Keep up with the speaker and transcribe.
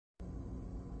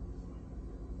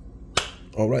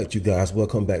All right, you guys,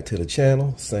 welcome back to the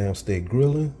channel. Sam Stay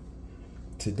Grilling.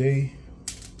 Today,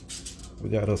 we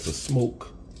got us a smoked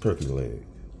turkey leg.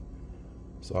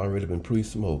 It's already been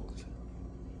pre-smoked.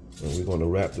 And we're gonna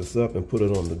wrap this up and put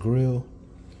it on the grill.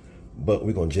 But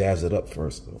we're gonna jazz it up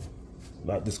first though.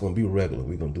 Not just gonna be regular,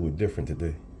 we're gonna do it different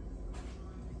today.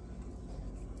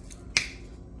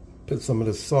 Put some of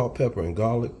this salt, pepper, and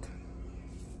garlic.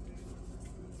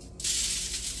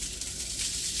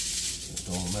 It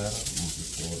don't matter, you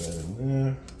just throw that in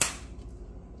there.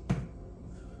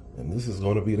 And this is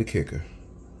gonna be the kicker.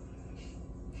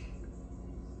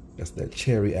 That's that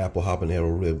cherry apple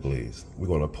habanero rib glaze. We're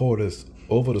gonna pour this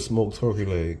over the smoked turkey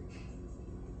leg.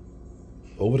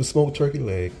 Over the smoked turkey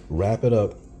leg, wrap it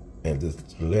up, and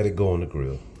just let it go on the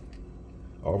grill.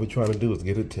 All we're trying to do is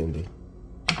get it tender.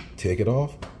 Take it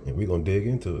off, and we're gonna dig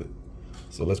into it.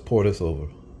 So let's pour this over.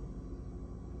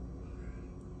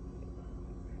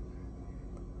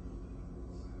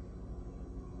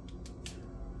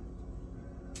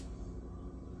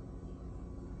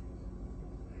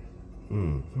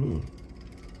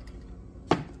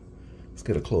 Let's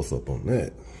get a close-up on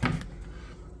that.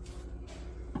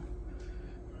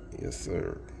 Yes,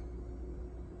 sir.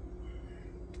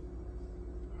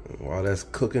 And while that's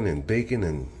cooking and baking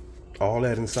and all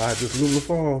that inside this aluminum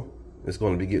foil, it's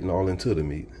going to be getting all into the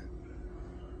meat.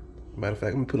 Matter of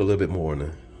fact, I'm going to put a little bit more in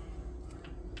there.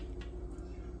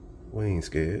 We ain't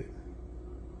scared.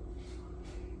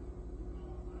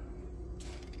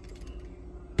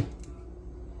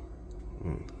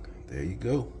 There you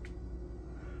go.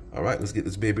 All right, let's get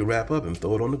this baby wrap up and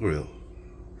throw it on the grill.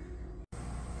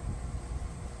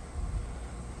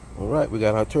 All right, we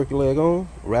got our turkey leg on,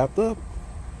 wrapped up.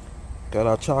 Got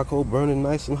our charcoal burning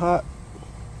nice and hot.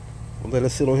 We'll let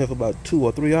it sit on here for about 2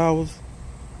 or 3 hours,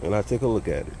 and I'll take a look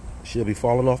at it. She'll be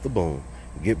falling off the bone.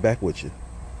 Get back with you.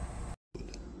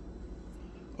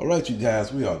 All right, you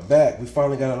guys, we are back. We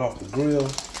finally got it off the grill.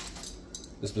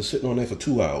 It's been sitting on there for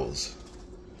 2 hours.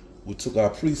 We took our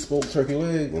pre-smoked turkey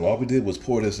leg, and all we did was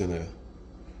pour this in there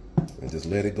and just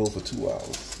let it go for 2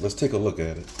 hours. Let's take a look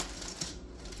at it.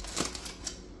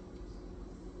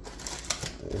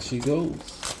 There she goes.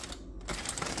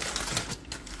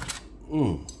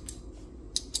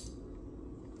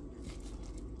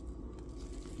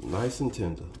 Nice and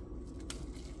tender.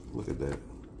 Look at that.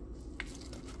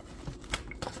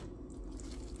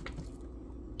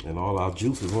 And all our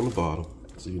juice is on the bottom,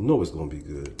 so you know it's gonna be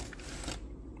good.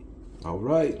 All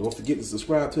right, don't forget to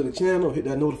subscribe to the channel, hit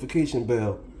that notification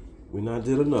bell. We now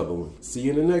did another one. See you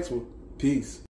in the next one. Peace.